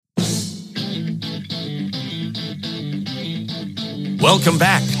Welcome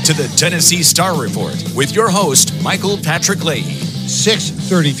back to the Tennessee Star Report with your host, Michael Patrick Leahy.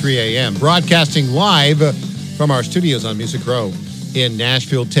 6:33 a.m., broadcasting live from our studios on Music Row in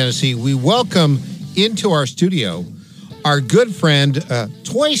Nashville, Tennessee. We welcome into our studio our good friend,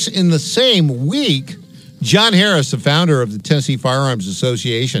 twice in the same week, John Harris, the founder of the Tennessee Firearms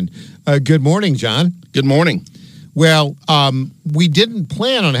Association. Good morning, John. Good morning. Well, we didn't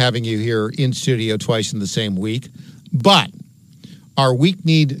plan on having you here in studio twice in the same week, but our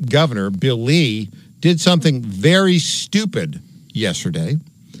weak-kneed governor, Bill Lee, did something very stupid yesterday.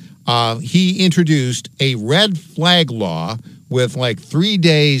 He introduced a red flag law with like 3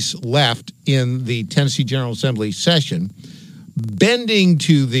 days left in the Tennessee General Assembly session, bending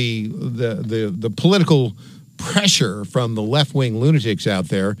to the political pressure from the left-wing lunatics out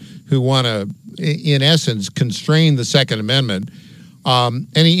there who want to, in essence, constrain the Second Amendment. And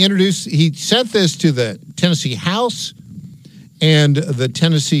he sent this to the Tennessee House and the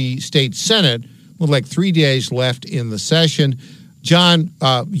Tennessee State Senate with like 3 days left in the session. John,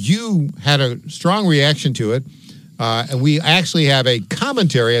 you had a strong reaction to it, and we actually have a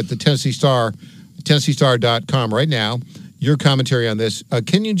commentary at the Tennessee Star, TennesseeStar.com right now, your commentary on this.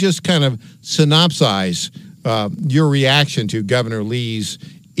 Can you just kind of synopsize your reaction to Governor Lee's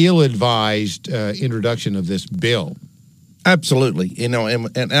ill-advised introduction of this bill? Absolutely. You know,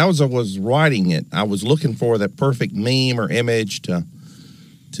 and as I was writing it, I was looking for that perfect meme or image to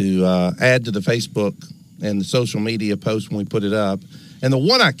add to the Facebook and the social media post when we put it up. And the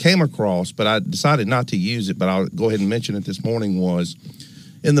one I came across, but I decided not to use it, but I'll go ahead and mention it this morning, was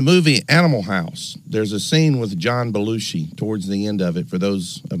in the movie Animal House. There's a scene with John Belushi towards the end of it, for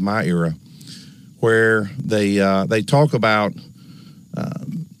those of my era, where they talk about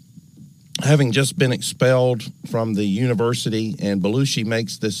having just been expelled from the university, and Belushi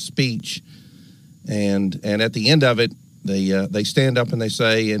makes this speech, and at the end of it, they stand up and they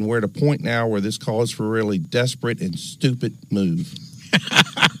say, "And we're at a point now where this calls for a really desperate and stupid move."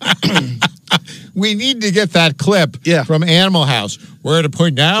 We need to get that clip from Animal House. We're at a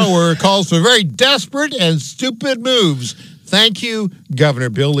point now where it calls for very desperate and stupid moves. Thank you, Governor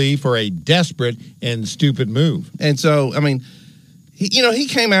Bill Lee, for a desperate and stupid move. And so, I mean, he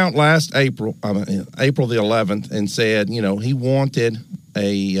came out last April the 11th, and said, he wanted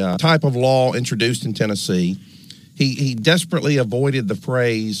a type of law introduced in Tennessee. He desperately avoided the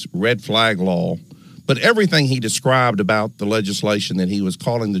phrase red flag law, but everything he described about the legislation that he was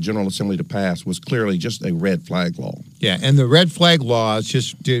calling the General Assembly to pass was clearly just a red flag law. Yeah, and the red flag law is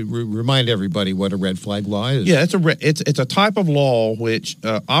just to remind everybody what a red flag law is. Yeah, it's a type of law which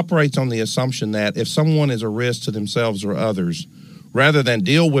operates on the assumption that if someone is a risk to themselves or others, rather than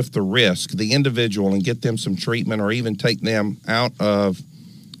deal with the risk, the individual, and get them some treatment or even take them out of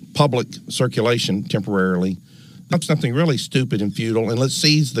public circulation temporarily, do something really stupid and futile, and let's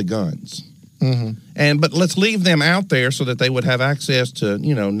seize the guns. Mm-hmm. But let's leave them out there so that they would have access to,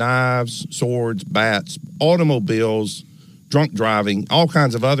 knives, swords, bats, automobiles, drunk driving, all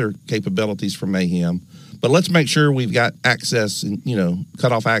kinds of other capabilities for mayhem. But let's make sure we've got access and,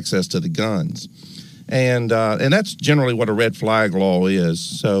 cut off access to the guns. And that's generally what a red flag law is.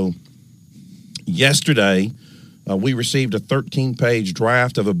 So yesterday, we received a 13-page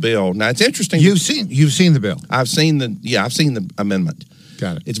draft of a bill. Now, it's interesting. You've seen the bill. I've seen the amendment.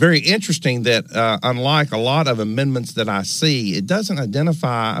 Got it. It's very interesting that unlike a lot of amendments that I see, it doesn't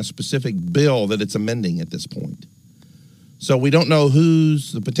identify a specific bill that it's amending at this point. So we don't know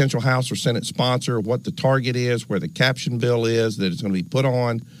who's the potential House or Senate sponsor, what the target is, where the caption bill is that it's going to be put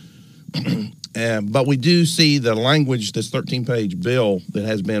on. But we do see the language, this 13-page bill that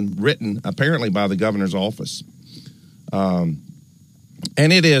has been written apparently by the governor's office. And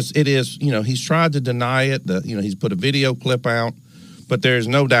it is, he's tried to deny it. He's put a video clip out, but there's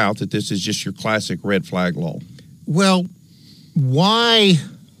no doubt that this is just your classic red flag law. Well, why?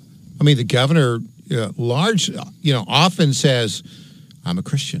 I mean, the governor often says, I'm a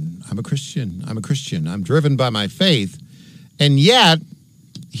Christian, I'm driven by my faith. And yet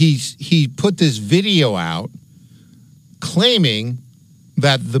he put this video out claiming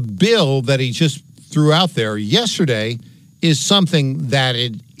that the bill that he just threw out there yesterday is something that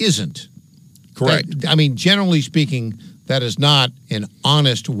it isn't. Correct. Generally speaking, that is not an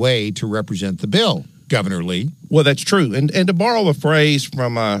honest way to represent the bill, Governor Lee. Well, that's true. And to borrow a phrase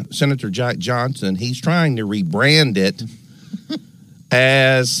from Senator Jack Johnson, he's trying to rebrand it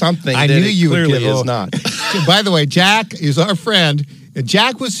as something that it clearly is not. By the way, Jack is our friend.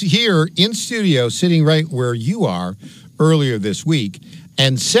 Jack was here in studio, sitting right where you are, earlier this week,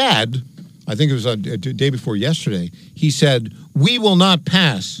 and said, I think it was on the day before yesterday, he said, we will not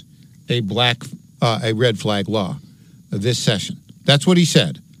pass a red flag law this session. That's what he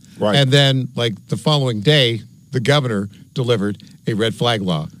said. Right. And then, like, the following day, the governor delivered a red flag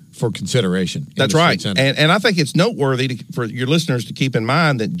law for consideration. That's right. And I think it's noteworthy for your listeners to keep in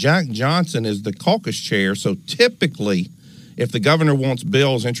mind that Jack Johnson is the caucus chair. So typically, if the governor wants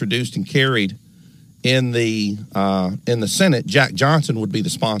bills introduced and carried in the Senate, Jack Johnson would be the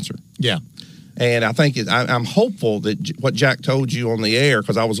sponsor. Yeah. And I think I'm hopeful that what Jack told you on the air,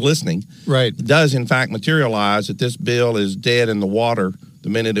 because I was listening, right, does in fact materialize, that this bill is dead in the water the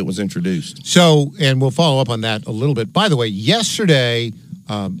minute it was introduced. So, and we'll follow up on that a little bit. By the way, yesterday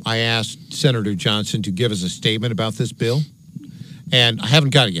I asked Senator Johnson to give us a statement about this bill, and I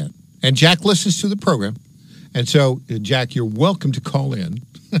haven't got it yet. And Jack listens to the program. And so, Jack, you're welcome to call in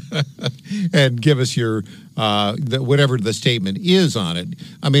and give us your whatever the statement is on it.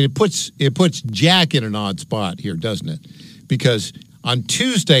 I mean, it puts Jack in an odd spot here, doesn't it? Because on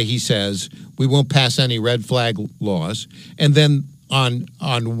Tuesday he says we won't pass any red flag laws, and then on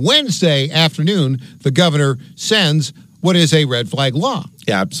Wednesday afternoon the governor sends what is a red flag law.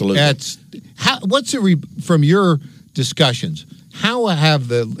 Yeah, absolutely. From your discussions? How has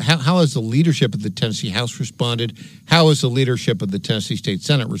the leadership of the Tennessee House responded? How has the leadership of the Tennessee State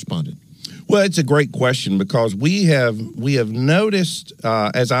Senate responded? Well, it's a great question because we have noticed,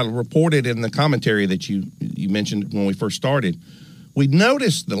 as I reported in the commentary that you mentioned when we first started, we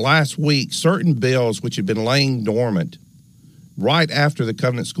noticed the last week certain bills which had been laying dormant right after the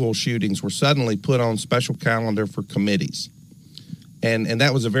Covenant School shootings were suddenly put on special calendar for committees. And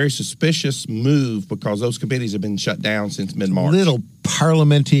that was a very suspicious move because those committees have been shut down since mid-March. Little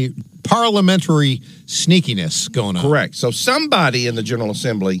parliamentary sneakiness going on. Correct. So somebody in the General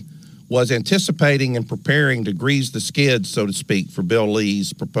Assembly was anticipating and preparing to grease the skids, so to speak, for Bill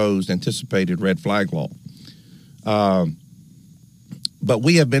Lee's proposed anticipated red flag law. But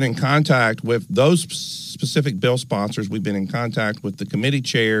we have been in contact with those specific bill sponsors. We've been in contact with the committee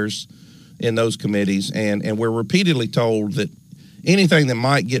chairs in those committees, and we're repeatedly told that anything that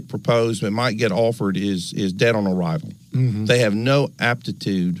might get proposed, that might get offered, is dead on arrival. Mm-hmm. They have no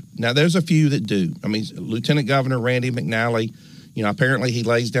aptitude. Now, there's a few that do. I mean, Lieutenant Governor Randy McNally, apparently he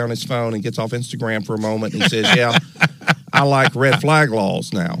lays down his phone and gets off Instagram for a moment and he says, yeah, I like red flag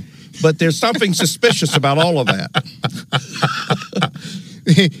laws now. But there's something suspicious about all of that.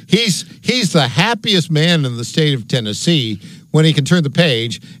 He's the happiest man in the state of Tennessee when he can turn the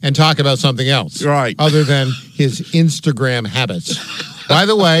page and talk about something else. Right. Other than his Instagram habits. By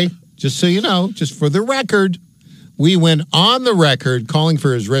the way, just so you know, just for the record, we went on the record calling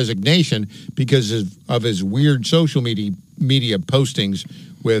for his resignation because of his weird social media postings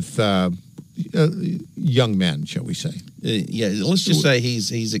with young men, shall we say. Yeah, let's just say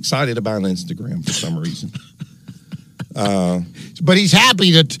he's excited about Instagram for some reason. But he's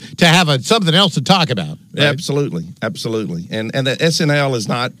happy to have something else to talk about. Right? Absolutely. And that SNL is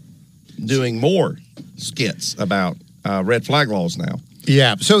not doing more skits about red flag laws now.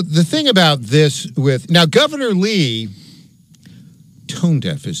 Yeah. So the thing about this now Governor Lee, tone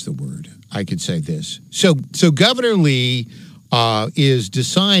deaf is the word. I could say this. So Governor Lee is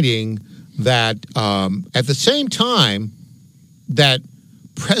deciding that at the same time that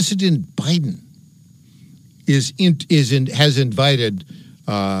President Biden has invited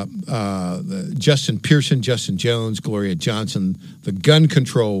Justin Pearson, Justin Jones, Gloria Johnson, the gun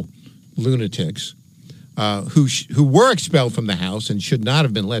control lunatics, who were expelled from the House and should not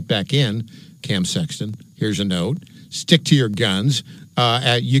have been let back in. Cam Sexton, here's a note: stick to your guns.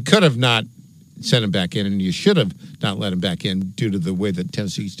 You could have not sent him back in, and you should have not let him back in due to the way the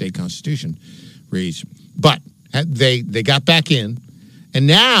Tennessee State Constitution reads. But they got back in. And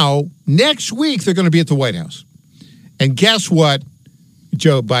now, next week, they're going to be at the White House. And guess what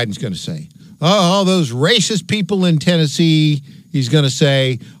Joe Biden's going to say? Oh, all those racist people in Tennessee, he's going to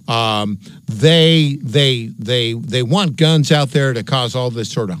say, they want guns out there to cause all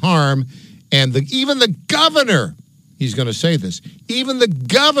this sort of harm. And even the governor, he's going to say this, even the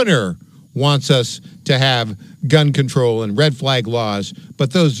governor wants us to have gun control and red flag laws.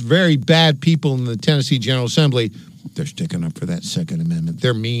 But those very bad people in the Tennessee General Assembly, they're sticking up for that Second Amendment.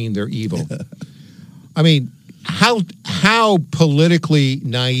 They're mean. They're evil. I mean, how politically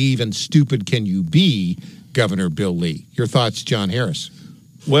naive and stupid can you be, Governor Bill Lee? Your thoughts, John Harris?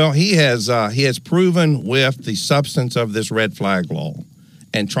 Well, he has proven with the substance of this red flag law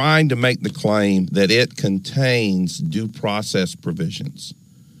and trying to make the claim that it contains due process provisions,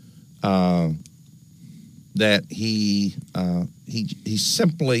 that he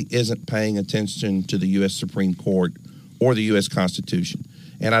simply isn't paying attention to the U.S. Supreme Court or the U.S. Constitution.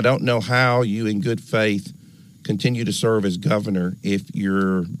 And I don't know how you, in good faith, continue to serve as governor if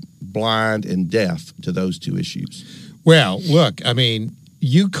you're blind and deaf to those two issues. Well, look, I mean,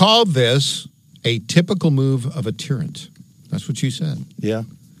 you called this a typical move of a tyrant. That's what you said. Yeah.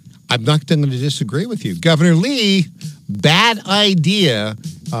 I'm not going to disagree with you. Governor Lee, bad idea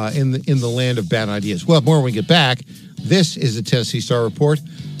in the land of bad ideas. Well, more when we get back. This is the Tennessee Star Report.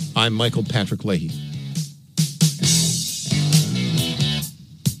 I'm Michael Patrick Leahy.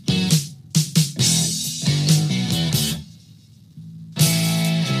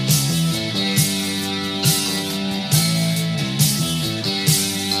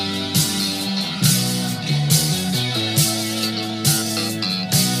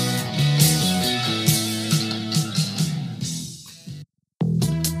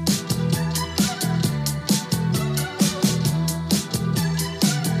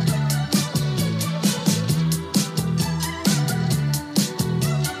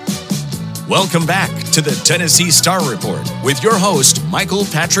 Welcome back to the Tennessee Star Report with your host, Michael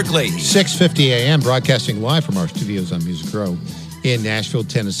Patrick Leahy. 6:50 a.m., broadcasting live from our studios on Music Row in Nashville,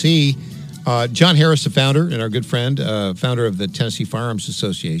 Tennessee. John Harris, the founder, and our good friend, founder of the Tennessee Firearms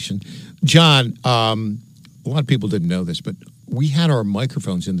Association. John, a lot of people didn't know this, but we had our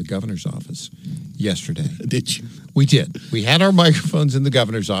microphones in the governor's office yesterday. Did you? We did. We had our microphones in the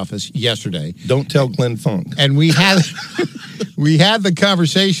governor's office yesterday. Don't tell Glenn Funk. And we had the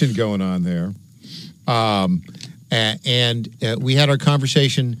conversation going on there. We had our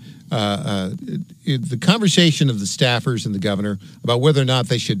conversation, the conversation of the staffers and the governor about whether or not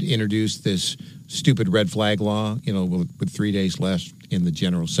they should introduce this stupid red flag law, with 3 days left in the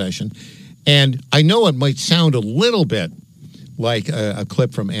general session. And I know it might sound a little bit like a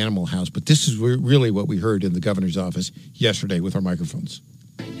clip from Animal House, but this is really what we heard in the governor's office yesterday with our microphones.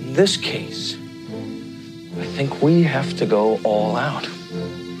 In this case, I think we have to go all out.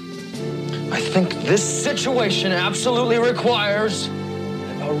 I think this situation absolutely requires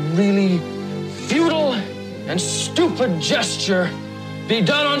a really futile and stupid gesture be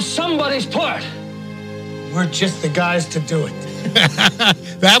done on somebody's part. We're just the guys to do it.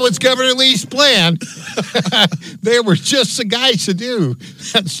 That was Governor Lee's plan. They were just the guys to do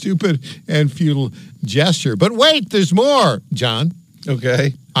that stupid and futile gesture. But wait, there's more, John.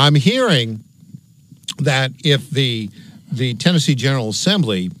 Okay. I'm hearing that if the Tennessee General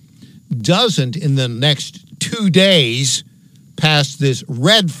Assembly doesn't, in the next 2 days, pass this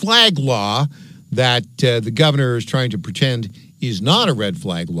red flag law that the governor is trying to pretend is not a red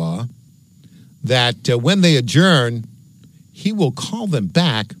flag law, that when they adjourn, he will call them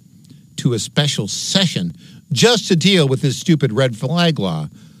back to a special session just to deal with this stupid red flag law.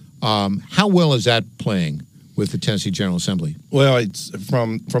 How well is that playing with the Tennessee General Assembly? Well, it's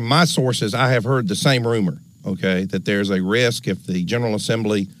from my sources, I have heard the same rumor, okay, that there's a risk if the General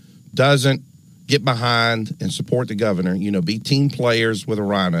Assembly doesn't get behind and support the governor, be team players with a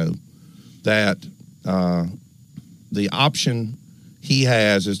rhino, that the option he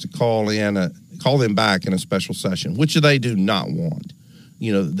has is to call them back in a special session, which they do not want.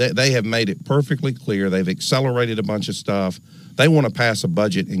 They have made it perfectly clear. They've accelerated a bunch of stuff. They want to pass a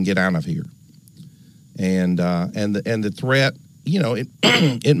budget and get out of here. And the threat,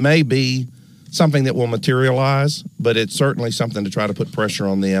 it may be something that will materialize, but it's certainly something to try to put pressure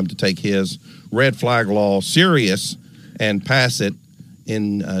on them to take his red flag law serious and pass it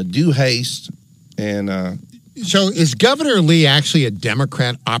in due haste. And so is Governor Lee actually a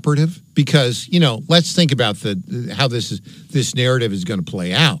Democrat operative? Because, let's think about how this narrative is going to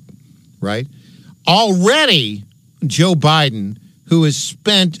play out, right? Already, Joe Biden, who has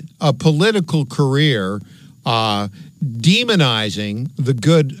spent a political career demonizing the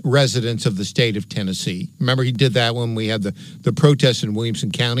good residents of the state of Tennessee. Remember, he did that when we had the protests in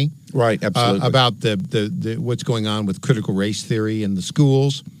Williamson County, right? Absolutely, about the what's going on with critical race theory in the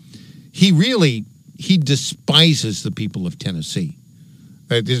schools. He despises the people of Tennessee.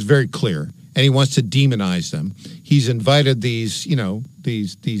 It is very clear, and he wants to demonize them. He's invited the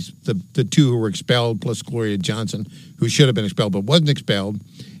two who were expelled, plus Gloria Johnson, who should have been expelled but wasn't expelled.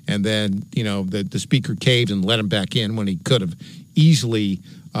 And then, the speaker caved and let him back in when he could have easily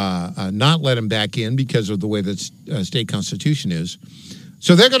not let him back in because of the way that state constitution is.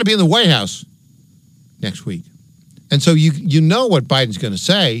 So they're going to be in the White House next week. And so you know what Biden's going to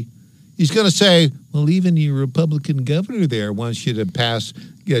say. He's going to say, well, even your Republican governor there wants you to pass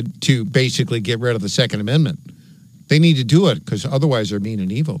to basically get rid of the Second Amendment. They need to do it because otherwise they're mean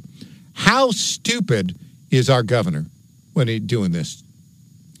and evil. How stupid is our governor when he's doing this?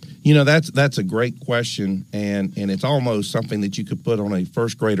 That's a great question, and it's almost something that you could put on a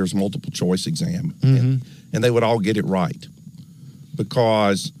first grader's multiple choice exam, and they would all get it right.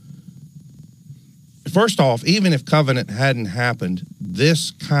 Because first off, even if covenant hadn't happened,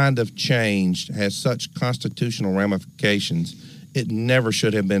 this kind of change has such constitutional ramifications, it never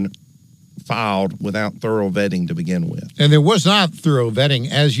should have been filed without thorough vetting to begin with. And there was not thorough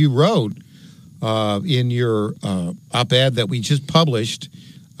vetting, as you wrote in your op-ed that we just published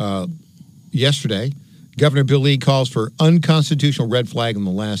yesterday. Governor Bill Leahy calls for unconstitutional red flag in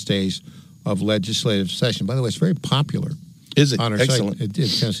the last days of legislative session. By the way, it's very popular. Is it? On our Excellent. site at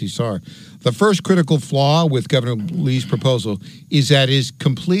Tennessee Star. The first critical flaw with Governor Lee's proposal is that it is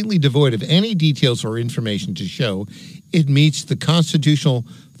completely devoid of any details or information to show it meets the constitutional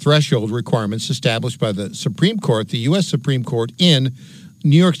threshold requirements established by the Supreme Court, the U.S. Supreme Court, in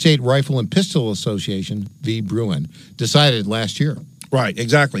New York State Rifle and Pistol Association v. Bruin, decided last year. Right,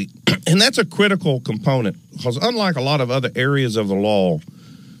 exactly. And that's a critical component because unlike a lot of other areas of the law,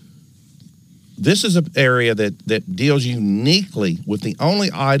 this is an area that deals uniquely with the only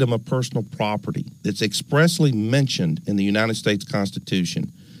item of personal property that's expressly mentioned in the United States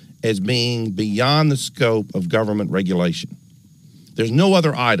Constitution as being beyond the scope of government regulation. There's no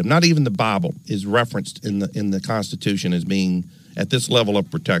other item, not even the Bible, is referenced in the Constitution as being at this level of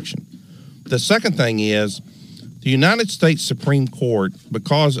protection. The second thing is the United States Supreme Court,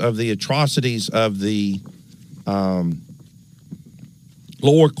 because of the atrocities of the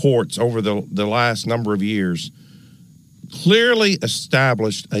lower courts over the last number of years, clearly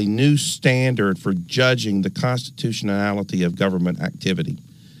established a new standard for judging the constitutionality of government activity.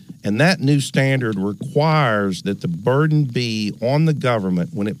 And that new standard requires that the burden be on the government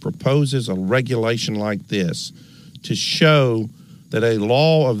when it proposes a regulation like this to show that a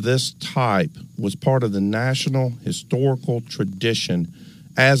law of this type was part of the national historical tradition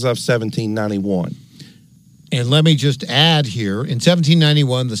as of 1791. And let me just add here, in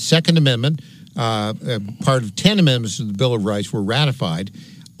 1791, the Second Amendment, part of 10 amendments to the Bill of Rights, were ratified.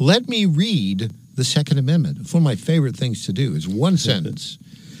 Let me read the Second Amendment. It's one of my favorite things to do. It's one sentence.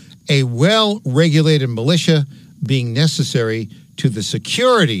 A well-regulated militia being necessary to the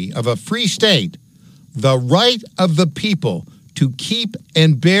security of a free state, the right of the people to keep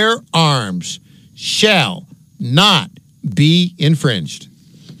and bear arms shall not be infringed.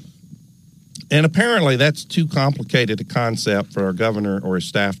 And apparently that's too complicated a concept for our governor or his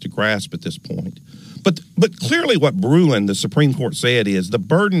staff to grasp at this point. But clearly what Bruin, the Supreme Court, said is the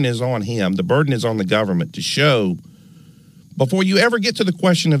burden is on him, the burden is on the government to show, before you ever get to the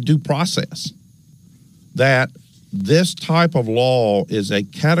question of due process, that this type of law is a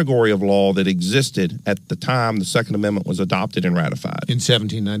category of law that existed at the time the Second Amendment was adopted and ratified. In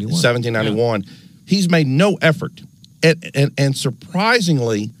 1791. 1791. Yeah. He's made no effort. And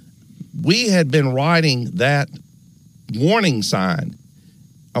surprisingly, we had been writing that warning sign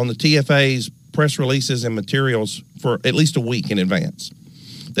on the TFA's press releases and materials for at least a week in advance,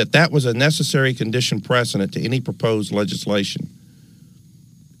 that was a necessary condition precedent to any proposed legislation.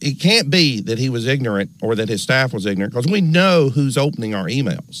 It can't be that he was ignorant or that his staff was ignorant, because we know who's opening our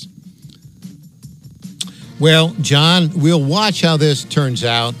emails. Well, John, we'll watch how this turns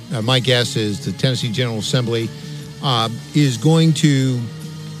out. My guess is the Tennessee General Assembly is going to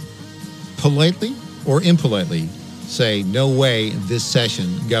politely or impolitely say, no way this session,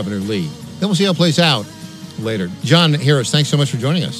 Governor Lee. Then we'll see how it plays out later. John Harris, thanks so much for joining us.